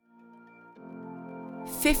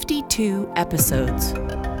52 episodes,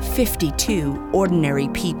 52 ordinary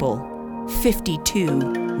people,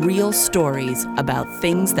 52 real stories about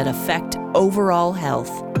things that affect overall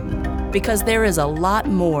health. Because there is a lot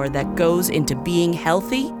more that goes into being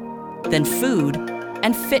healthy than food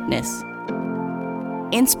and fitness.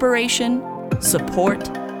 Inspiration, support,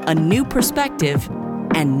 a new perspective,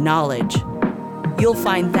 and knowledge. You'll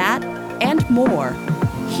find that and more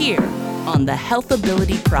here on the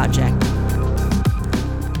Healthability Project.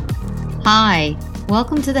 Hi,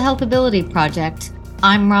 welcome to the Healthability Project.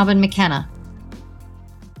 I'm Robin McKenna.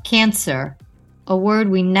 Cancer, a word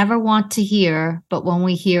we never want to hear, but one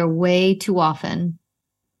we hear way too often.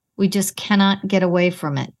 We just cannot get away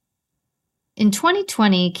from it. In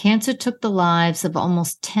 2020, cancer took the lives of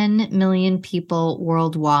almost 10 million people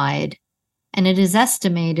worldwide, and it is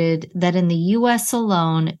estimated that in the U.S.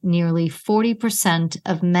 alone, nearly 40%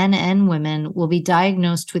 of men and women will be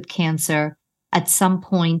diagnosed with cancer at some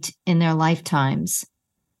point in their lifetimes.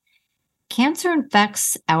 Cancer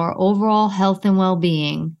affects our overall health and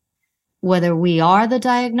well-being, whether we are the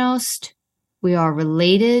diagnosed, we are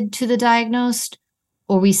related to the diagnosed,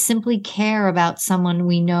 or we simply care about someone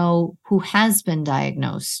we know who has been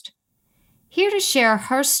diagnosed. Here to share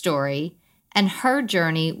her story and her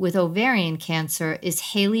journey with ovarian cancer is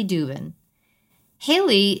Haley Dubin.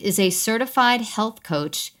 Haley is a certified health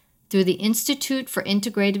coach through the Institute for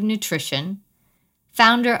Integrative Nutrition,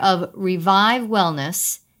 founder of Revive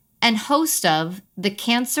Wellness, and host of the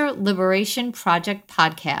Cancer Liberation Project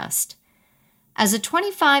podcast. As a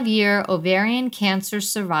 25-year ovarian cancer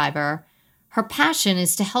survivor, her passion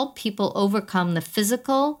is to help people overcome the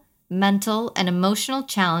physical, mental, and emotional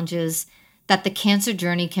challenges that the cancer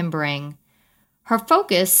journey can bring. Her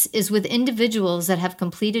focus is with individuals that have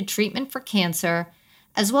completed treatment for cancer,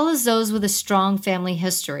 as well as those with a strong family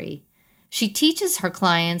history. She teaches her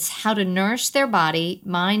clients how to nourish their body,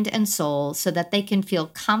 mind, and soul so that they can feel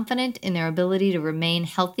confident in their ability to remain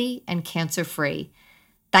healthy and cancer-free.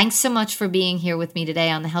 Thanks so much for being here with me today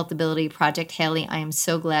on the Healthability Project, Haley. I am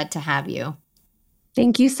so glad to have you.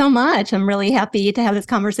 Thank you so much. I'm really happy to have this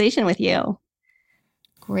conversation with you.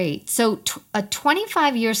 Great. So a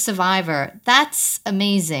 25-year survivor, that's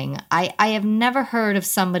amazing. I have never heard of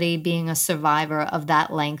somebody being a survivor of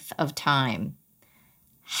that length of time.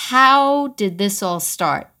 How did this all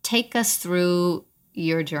start? Take us through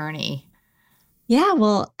your journey. Yeah,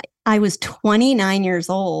 well, I was 29 years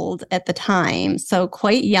old at the time, so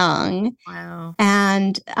quite young. Wow.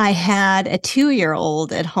 And I had a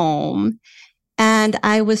 2-year-old at home, and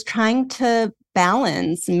I was trying to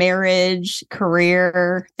balance marriage,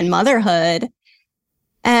 career, and motherhood,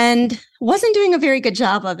 and wasn't doing a very good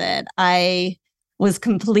job of it. I was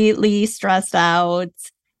completely stressed out,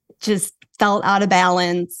 just felt out of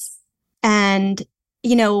balance. And,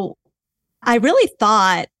 I really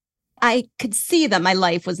thought I could see that my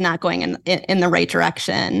life was not going in the right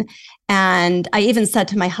direction. And I even said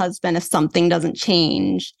to my husband, if something doesn't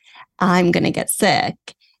change, I'm going to get sick.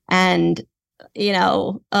 And,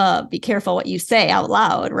 be careful what you say out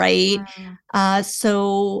loud, right?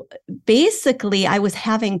 So basically, I was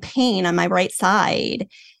having pain on my right side.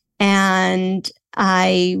 And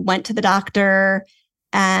I went to the doctor,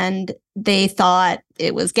 and they thought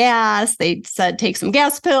it was gas. They said, take some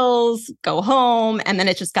gas pills, go home. And then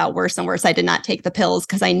it just got worse and worse. I did not take the pills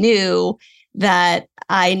because I knew that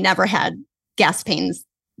I never had gas pains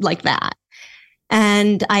like that.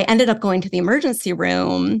 And I ended up going to the emergency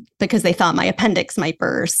room because they thought my appendix might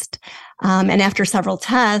burst. And after several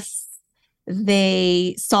tests,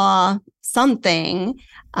 they saw something.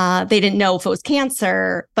 They didn't know if it was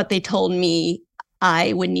cancer, but they told me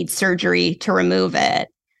I would need surgery to remove it.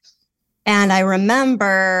 And I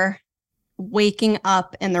remember waking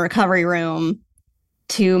up in the recovery room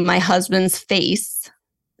to my husband's face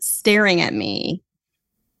staring at me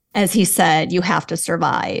as he said, "You have to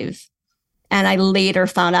survive." And I later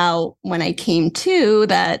found out when I came to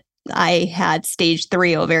that I had stage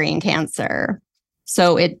 3 ovarian cancer.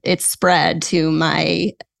 So it spread to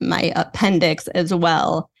my appendix as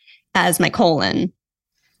well as my colon.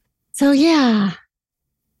 So yeah,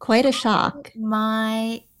 quite a shock.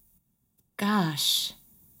 My gosh.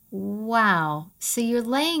 Wow. So you're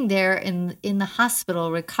laying there in the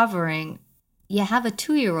hospital recovering. You have a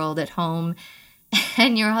 2-year-old at home,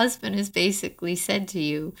 and your husband has basically said to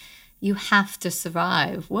you, you have to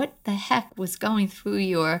survive. What the heck was going through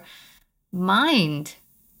your mind?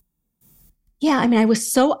 Yeah, I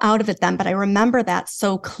was so out of it then, but I remember that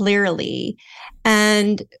so clearly.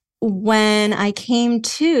 And when I came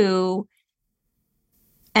to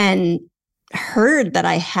and heard that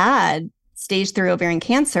I had stage 3 ovarian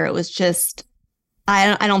cancer, it was just,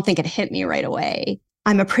 I don't think it hit me right away.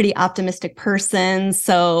 I'm a pretty optimistic person.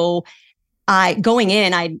 So going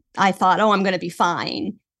in, I thought, oh, I'm going to be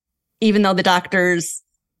fine, even though the doctors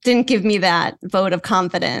didn't give me that vote of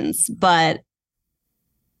confidence. But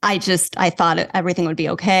I thought everything would be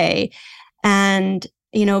okay. And,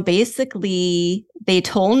 basically they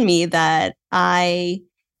told me that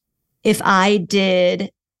if I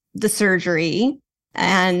did the surgery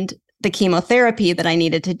and the chemotherapy that I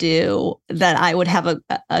needed to do, that I would have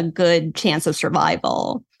a good chance of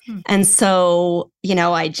survival. And so,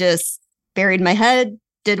 I just buried my head,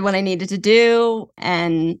 did what I needed to do,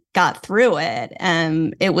 and got through it.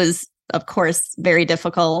 And it was, of course, very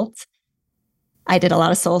difficult. I did a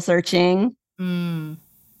lot of soul searching.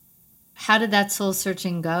 How did that soul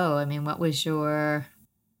searching go? I mean,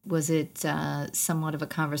 was it somewhat of a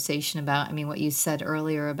conversation about, what you said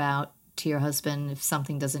earlier about to your husband, if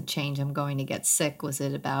something doesn't change, I'm going to get sick. Was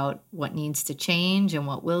it about what needs to change and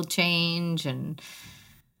what will change? And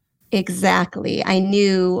exactly. I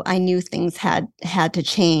knew things had to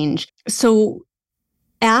change. So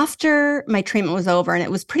after my treatment was over, and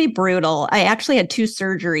it was pretty brutal, I actually had 2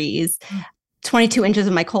 surgeries, 22 inches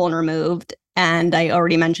of my colon removed, and I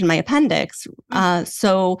already mentioned my appendix.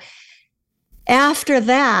 So after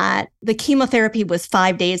that, the chemotherapy was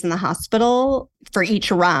 5 days in the hospital for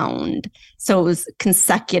each round. So it was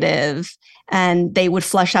consecutive, and they would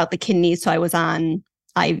flush out the kidneys. So I was on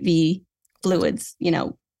IV fluids,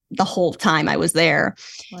 the whole time I was there.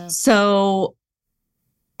 Wow. So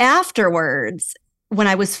afterwards, when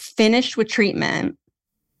I was finished with treatment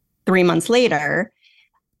 3 months later,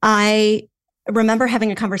 I remember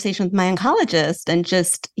having a conversation with my oncologist and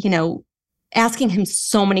just, asking him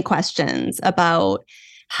so many questions about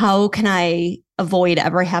how can I avoid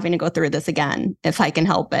ever having to go through this again if I can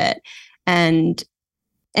help it, and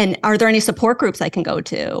are there any support groups I can go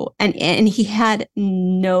to? And he had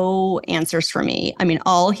no answers for me.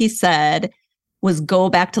 All he said was, go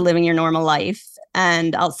back to living your normal life,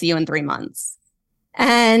 and I'll see you in 3 months.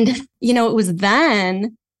 And it was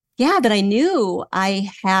then that I knew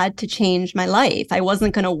I had to change my life. I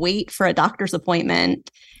wasn't going to wait for a doctor's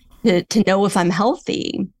appointment to know if I'm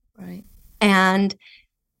healthy. Right. And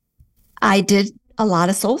I did a lot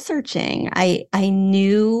of soul searching. I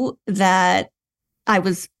knew that I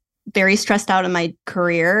was very stressed out in my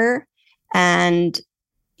career. And,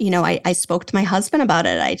 I spoke to my husband about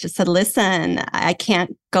it. I just said, listen, I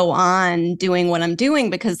can't go on doing what I'm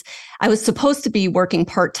doing, because I was supposed to be working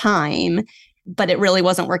part-time, but it really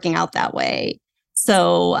wasn't working out that way.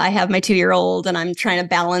 So I have my 2-year-old and I'm trying to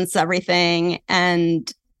balance everything.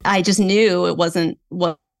 And I just knew it wasn't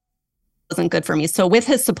good for me. So with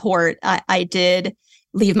his support, I did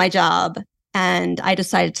leave my job, and I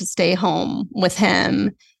decided to stay home with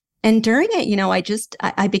him. And during it,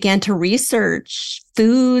 I began to research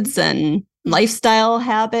foods and lifestyle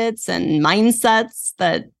habits and mindsets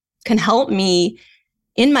that can help me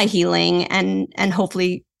in my healing and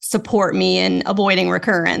hopefully support me in avoiding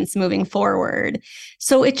recurrence moving forward.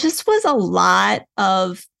 So it just was a lot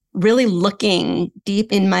of really looking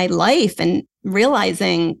deep in my life and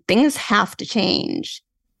realizing things have to change.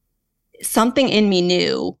 Something in me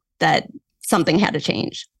knew that something had to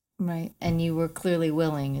change. Right. And you were clearly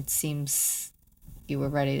willing. It seems you were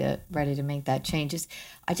ready to make that change.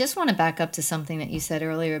 I just want to back up to something that you said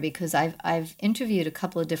earlier, because I've interviewed a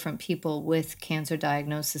couple of different people with cancer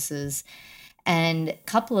diagnoses, and a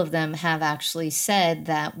couple of them have actually said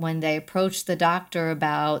that when they approach the doctor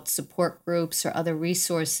about support groups or other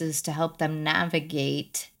resources to help them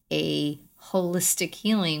navigate a holistic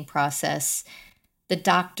healing process, the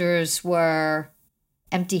doctors were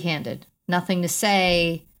empty-handed. Nothing to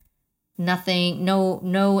say, nothing,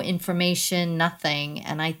 no information, nothing.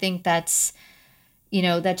 And I think that's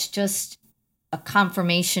just a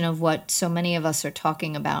confirmation of what so many of us are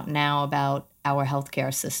talking about now about our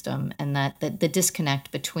healthcare system, and that the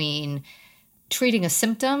disconnect between treating a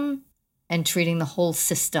symptom and treating the whole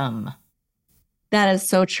system. That is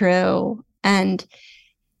so true. And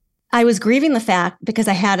I was grieving the fact, because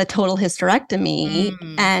I had a total hysterectomy,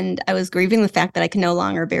 and I was grieving the fact that I can no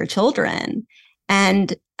longer bear children.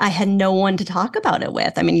 And I had no one to talk about it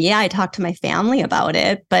with. I talked to my family about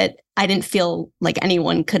it, but I didn't feel like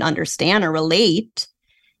anyone could understand or relate.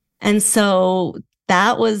 And so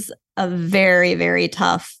that was a very, very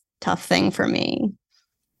tough thing for me.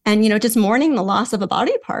 And, just mourning the loss of a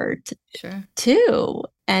body part too.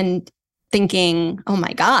 And thinking, oh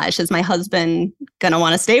my gosh, is my husband going to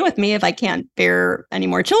want to stay with me if I can't bear any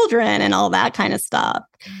more children, and all that kind of stuff.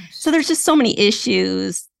 So there's just so many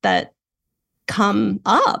issues that come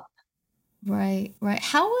up. Right, right.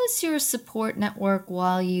 How was your support network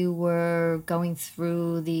while you were going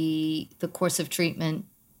through the course of treatment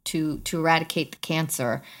to eradicate the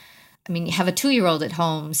cancer? I mean, you have a 2-year-old at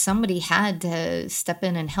home. Somebody had to step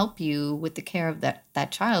in and help you with the care of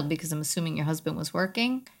that child because I'm assuming your husband was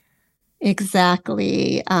working.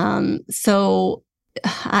 Exactly.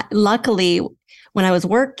 Luckily, when I was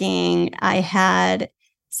working, I had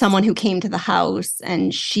someone who came to the house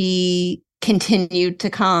and she continued to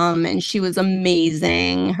come and she was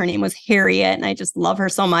amazing. Her name was Harriet, and I just love her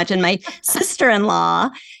so much. And my sister-in-law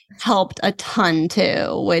helped a ton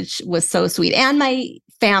too, which was so sweet. And my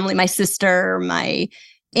family, my sister, my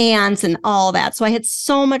aunts, and all that. So I had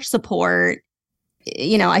so much support.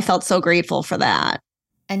 I felt so grateful for that.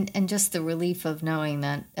 And just the relief of knowing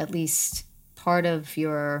that at least part of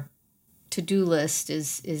your to-do list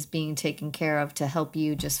is being taken care of to help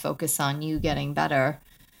you just focus on you getting better.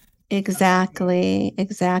 Exactly.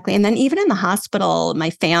 And then even in the hospital, my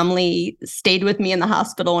family stayed with me in the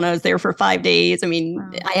hospital when I was there for 5 days. I mean,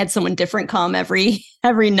 wow. I had someone different come every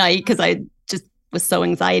night because I just was so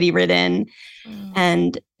anxiety ridden.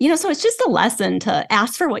 And, so it's just a lesson to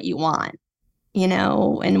ask for what you want,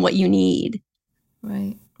 and what you need.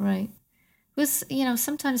 Right. Because,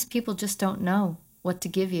 sometimes people just don't know what to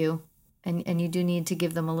give you, and you do need to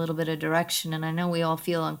give them a little bit of direction. And I know we all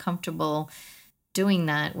feel uncomfortable doing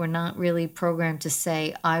that. We're not really programmed to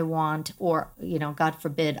say, I want, or, God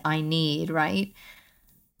forbid, I need, right?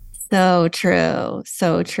 So true.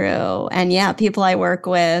 And yeah, people I work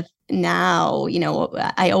with now,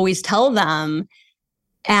 I always tell them,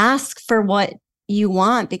 ask for what you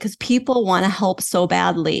want because people want to help so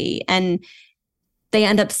badly. And they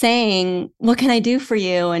end up saying, what can I do for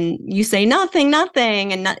you? And you say, nothing.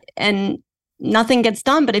 And nothing gets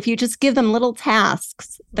done. But if you just give them little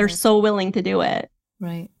tasks, they're so willing to do it.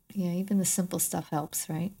 Right. Yeah. Even the simple stuff helps,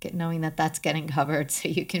 right? Knowing that that's getting covered so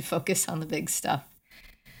you can focus on the big stuff.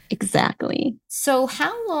 Exactly. So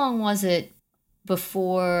how long was it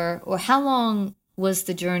before, or how long was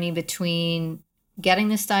the journey between getting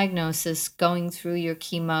this diagnosis, going through your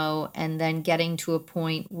chemo, and then getting to a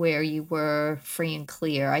point where you were free and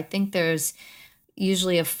clear? I think there's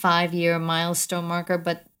usually a 5-year milestone marker,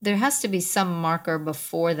 but there has to be some marker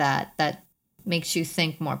before that makes you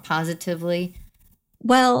think more positively.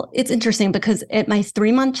 Well, it's interesting because at my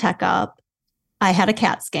 3-month checkup, I had a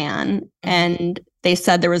CAT scan and they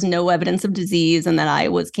said there was no evidence of disease and that I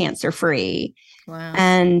was cancer free. Wow.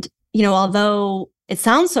 And, although it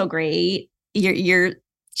sounds so great, you're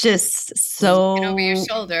just so looking over your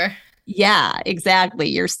shoulder. Yeah, exactly.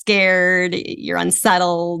 You're scared, you're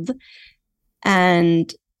unsettled.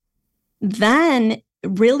 And then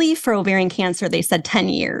really for ovarian cancer, they said 10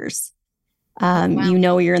 years. Wow.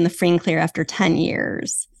 You're in the free and clear after 10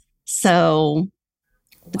 years. So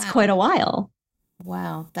it's quite a while.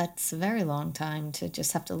 Wow. That's a very long time to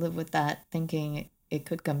just have to live with that, thinking it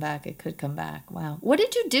could come back. It could come back. Wow. What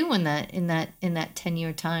did you do in that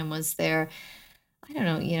 10-year time? Was there, I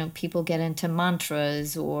don't know, people get into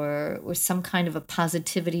mantras or some kind of a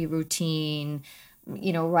positivity routine,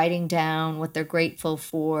 writing down what they're grateful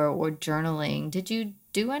for or journaling. Did you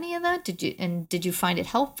do any of that? Did you find it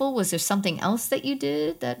helpful? Was there something else that you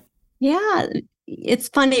did that? Yeah, it's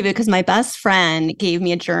funny because my best friend gave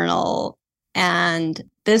me a journal, and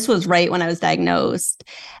this was right when I was diagnosed,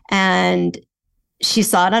 and she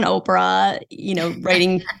saw it on Oprah,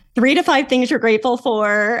 writing 3 to 5 things you're grateful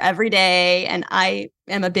for every day. And I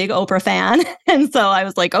am a big Oprah fan. And so I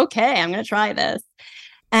was like, okay, I'm going to try this.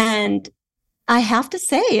 And I have to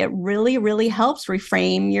say, it really, really helps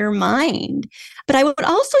reframe your mind. But I would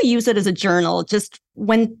also use it as a journal just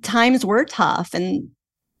when times were tough and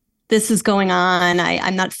this is going on.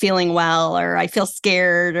 I'm not feeling well, or I feel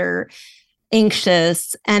scared or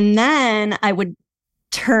anxious. And then I would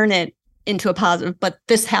turn it into a positive, but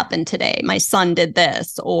this happened today. My son did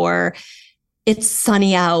this, or it's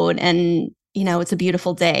sunny out and, it's a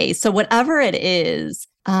beautiful day. So whatever it is,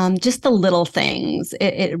 just the little things,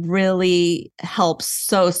 it really helps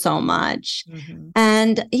so much. Mm-hmm.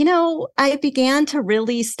 And, I began to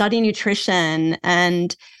really study nutrition,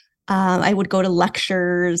 and I would go to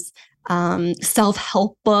lectures,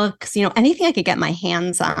 self-help books, anything I could get my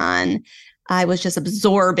hands on. I was just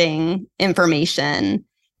absorbing information.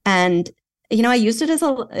 And, I used it as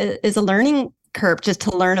a learning curve just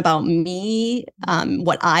to learn about me,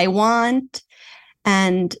 what I want.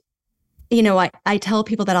 And, I tell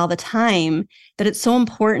people that all the time, that it's so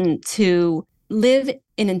important to live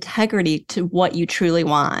in integrity to what you truly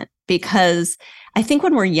want. Because I think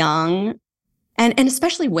when we're young, and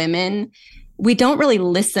especially women, we don't really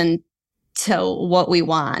listen to what we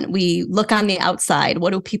want. We look on the outside.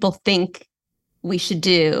 What do people think we should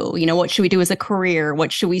do. You know, what should we do as a career?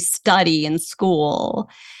 What should we study in school?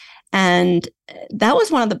 And that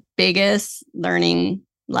was one of the biggest learning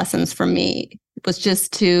lessons for me, was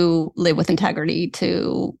just to live with integrity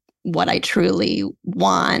to what I truly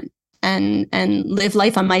want and live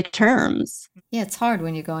life on my terms. Yeah, it's hard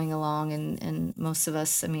when you're going along, and most of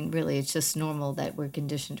us, I mean, really, it's just normal that we're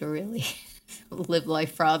conditioned to really live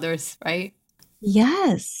life for others, right?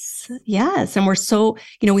 Yes. Yes. And we're so,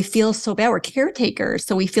 we feel so bad. We're caretakers.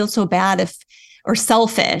 So we feel so bad or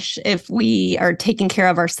selfish if we are taking care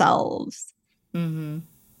of ourselves. Mm-hmm.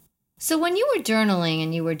 So when you were journaling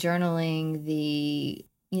and you were journaling the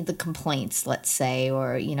complaints, let's say,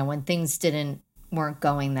 or, when things weren't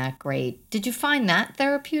going that great, did you find that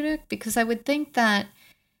therapeutic? Because I would think that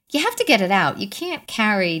you have to get it out. You can't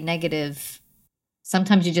carry negative.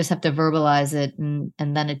 Sometimes you just have to verbalize it and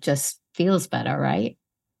then it just feels better, right?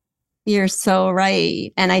 You're so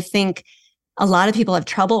right. And I think a lot of people have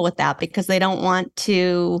trouble with that because they don't want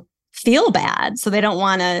to feel bad. So they don't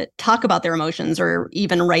want to talk about their emotions or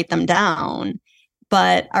even write them down.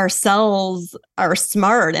 But our cells are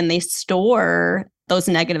smart and they store those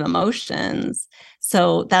negative emotions.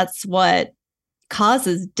 So that's what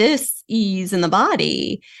causes dis-ease in the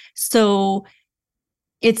body. So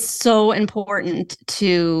it's so important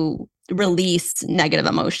to release negative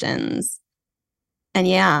emotions. And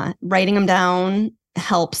yeah, writing them down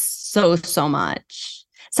helps so much.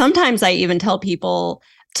 Sometimes I even tell people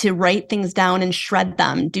to write things down and shred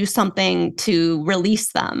them, do something to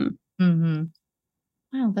release them. Mm-hmm.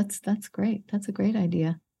 Wow, that's great. That's a great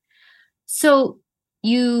idea. So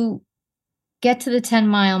you get to the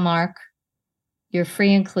 10-mile mark, you're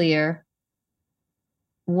free and clear.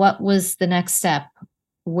 What was the next step?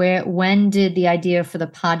 When did the idea for the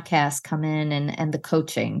podcast come in and the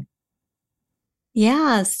coaching?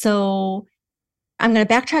 Yeah, so I'm going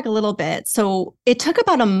to backtrack a little bit. So it took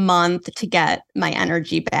about a month to get my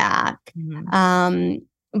energy back.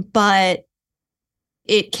 Mm-hmm. But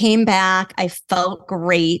it came back. I felt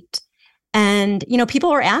great. And,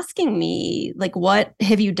 people were asking me, like, what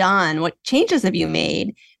have you done? What changes have you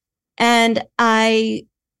made? And I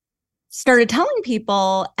started telling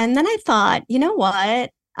people. And then I thought, you know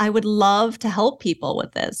what? I would love to help people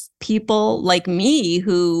with this. People like me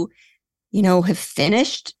who, have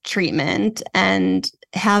finished treatment and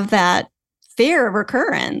have that fear of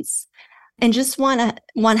recurrence and just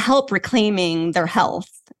want help reclaiming their health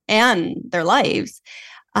and their lives.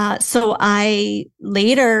 So I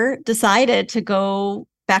later decided to go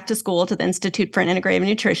back to school to the Institute for Integrative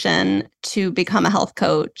Nutrition to become a health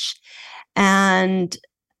coach. And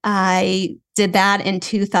I did that in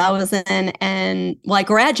 2000 I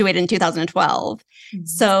graduated in 2012. Mm-hmm.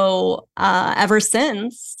 So ever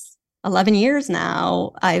since 11 years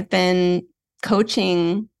now, I've been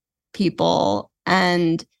coaching people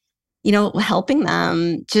and, helping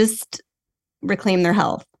them just reclaim their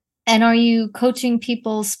health. And are you coaching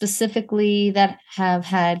people specifically that have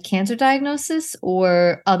had cancer diagnosis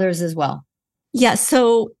or others as well? Yeah.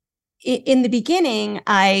 So in the beginning,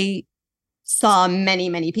 I saw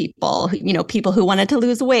many people, people who wanted to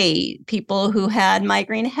lose weight, people who had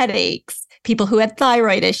migraine headaches, people who had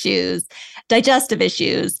thyroid issues, digestive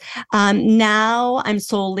issues. Now I'm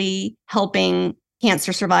solely helping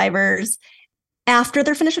cancer survivors. After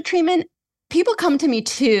they're finished with treatment, people come to me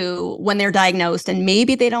too when they're diagnosed and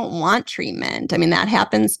maybe they don't want treatment. I mean, that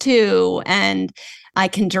happens too. And I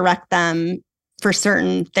can direct them for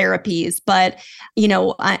certain therapies. But,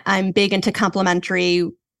 I'm big into complementary.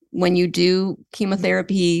 When you do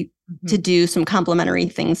chemotherapy, mm-hmm. to do some complementary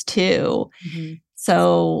things too. Mm-hmm.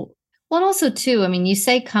 So. Well, and also too, I mean, you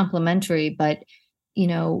say complementary, but,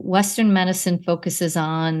 Western medicine focuses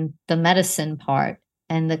on the medicine part,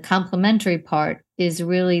 and the complementary part is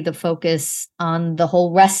really the focus on the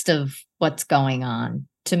whole rest of what's going on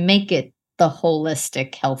to make it the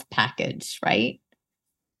holistic health package, right?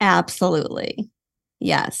 Absolutely.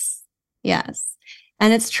 Yes. Yes.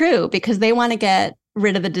 And it's true because they want to get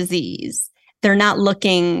rid of the disease. They're not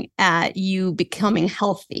looking at you becoming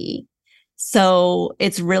healthy. So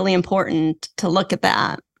it's really important to look at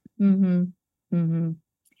that. Mm-hmm. Mm-hmm.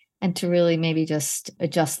 And to really maybe just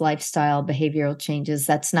adjust lifestyle, behavioral changes.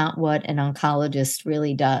 That's not what an oncologist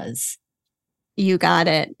really does. You got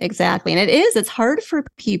it. Exactly. And it's hard for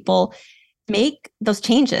people to make those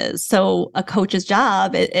changes. So a coach's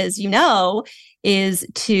job, as you know, is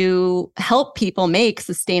to help people make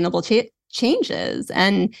sustainable changes.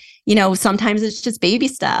 And, sometimes it's just baby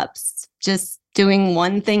steps, just doing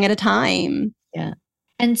one thing at a time. Yeah.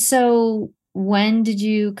 And so when did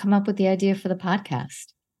you come up with the idea for the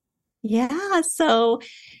podcast? Yeah. So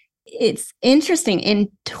it's interesting. In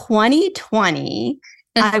 2020,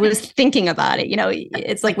 I was thinking about it.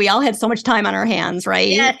 It's like we all had so much time on our hands, right?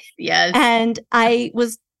 Yes, yes. And I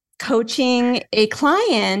was coaching a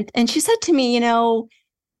client, and she said to me,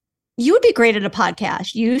 you would be great at a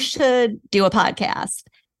podcast. You should do a podcast.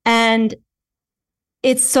 And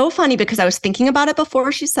it's so funny because I was thinking about it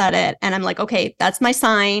before she said it. And I'm like, okay, that's my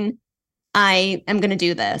sign. I am going to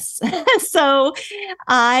do this. So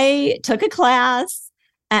I took a class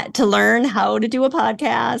to learn how to do a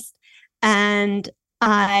podcast. And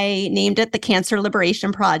I named it the Cancer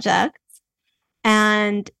Liberation Project.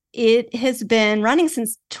 And it has been running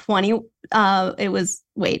since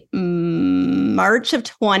March of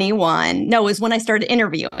 21. No, it was when I started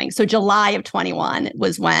interviewing. So July of 21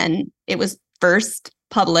 was when it was first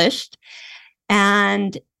published.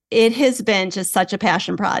 And it has been just such a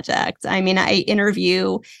passion project. I mean, I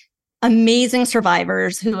interview amazing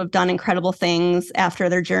survivors who have done incredible things after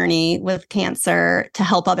their journey with cancer to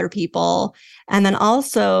help other people. And then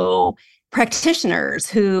also practitioners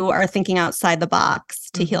who are thinking outside the box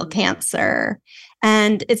to heal cancer.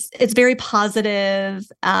 And it's very positive,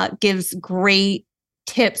 gives great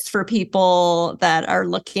tips for people that are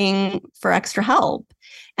looking for extra help.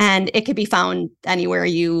 And it could be found anywhere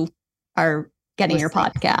you are getting your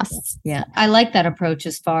podcasts. Yeah. I like that approach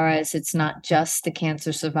as far as it's not just the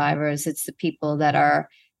cancer survivors, it's the people that are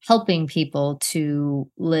helping people to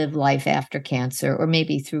live life after cancer or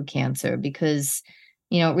maybe through cancer, because,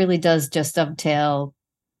 it really does just dovetail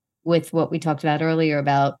with what we talked about earlier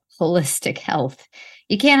about holistic health.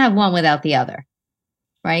 You can't have one without the other,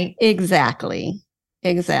 right? Exactly.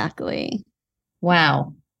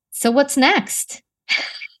 Wow. So what's next?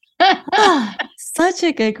 Such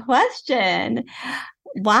a good question.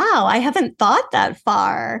 Wow, I haven't thought that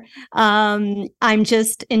far. I'm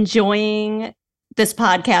just enjoying this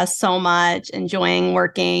podcast so much, enjoying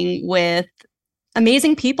working with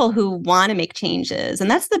amazing people who want to make changes.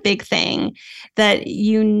 And that's the big thing, that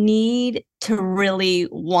you need to really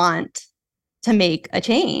want to make a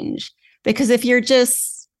change. Because if you're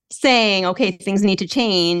just saying, okay, things need to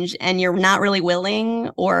change, and you're not really willing,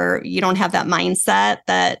 or you don't have that mindset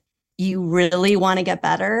that you really want to get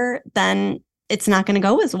better, then it's not going to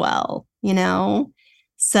go as well,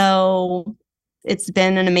 So it's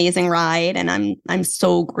been an amazing ride, and I'm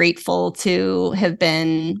so grateful to have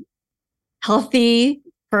been healthy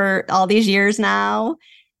for all these years now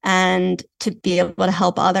and to be able to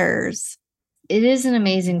help others. It is an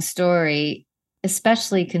amazing story,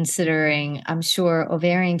 especially considering I'm sure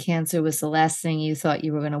ovarian cancer was the last thing you thought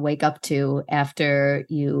you were going to wake up to after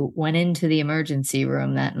you went into the emergency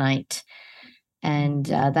room that night. And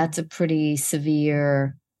that's a pretty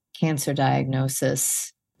severe cancer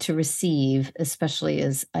diagnosis to receive, especially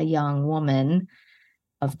as a young woman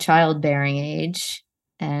of childbearing age.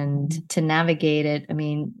 And to navigate it, I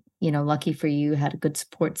mean, lucky for you, had a good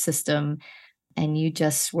support system, and you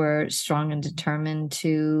just were strong and determined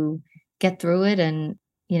to get through it and,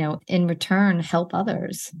 in return, help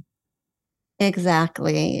others.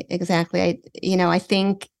 Exactly. I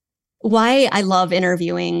think why I love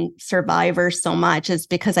interviewing survivors so much is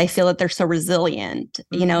because I feel that they're so resilient,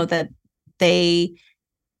 that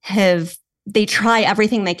they try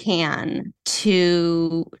everything they can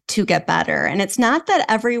to get better. And it's not that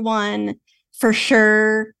everyone for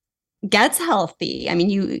sure gets healthy. I mean,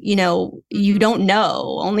 you don't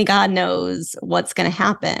know, only God knows what's going to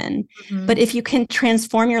happen. But if you can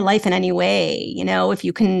transform your life in any way, if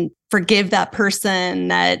you can forgive that person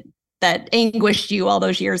that anguished you all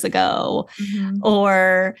those years ago,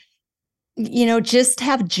 or, just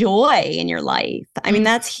have joy in your life. I mean,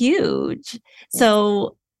 that's huge. Yeah.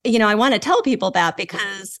 So, I want to tell people that,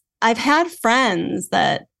 because I've had friends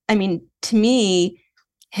that, I mean, to me,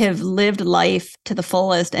 have lived life to the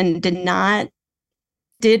fullest and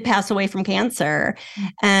did pass away from cancer.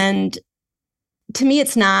 And to me,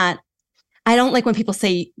 it's not, I don't like when people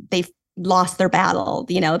say they've lost their battle,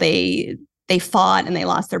 they fought and they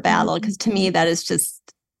lost their battle, because to me, that is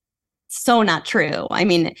just so not true. I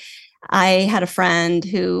mean, I had a friend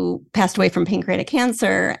who passed away from pancreatic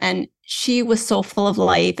cancer, and she was so full of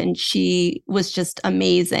life, and she was just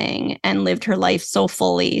amazing and lived her life so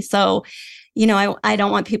fully. So, I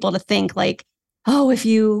don't want people to think like, oh, if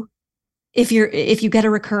you get a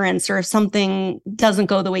recurrence, or if something doesn't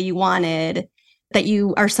go the way you wanted, that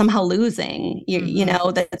you are somehow losing.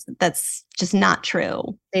 That's just not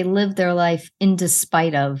true. They live their life in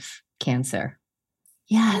despite of cancer.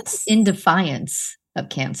 Yes. In defiance of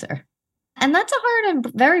cancer. And that's a hard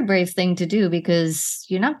and very brave thing to do, because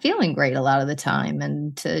you're not feeling great a lot of the time,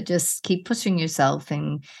 and to just keep pushing yourself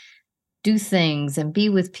and do things and be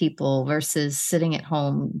with people versus sitting at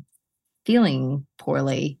home feeling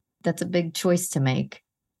poorly. That's a big choice to make.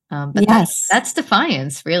 But Yes, that's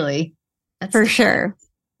defiance, really. That's for sure.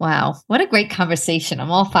 Wow. What a great conversation.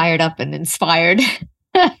 I'm all fired up and inspired.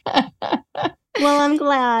 Well, I'm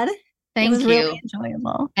glad. Thank it was you. really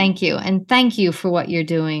enjoyable. Thank you. And thank you for what you're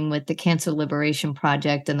doing with the Cancer Liberation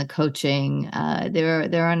Project and the coaching.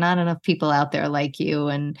 There are not enough people out there like you,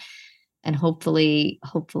 and hopefully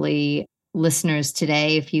listeners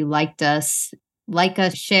today, if you like us,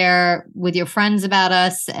 share with your friends about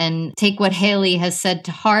us, and take what Haley has said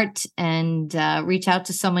to heart, and reach out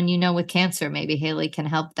to someone you know with cancer. Maybe Haley can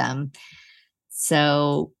help them.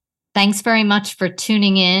 So thanks very much for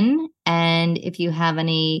tuning in. And if you have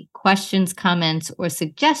any questions, comments, or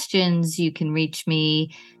suggestions, you can reach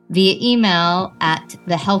me via email at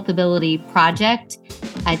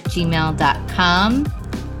thehealthabilityproject@gmail.com.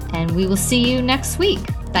 And we will see you next week.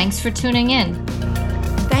 Thanks for tuning in.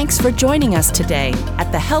 Thanks for joining us today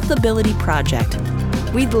at the Healthability Project.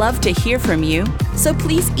 We'd love to hear from you, so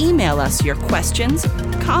please email us your questions,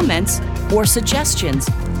 comments, or suggestions,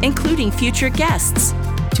 including future guests,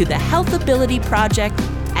 to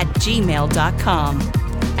thehealthabilityproject@gmail.com.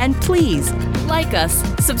 And please like us,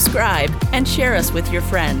 subscribe, and share us with your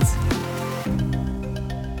friends.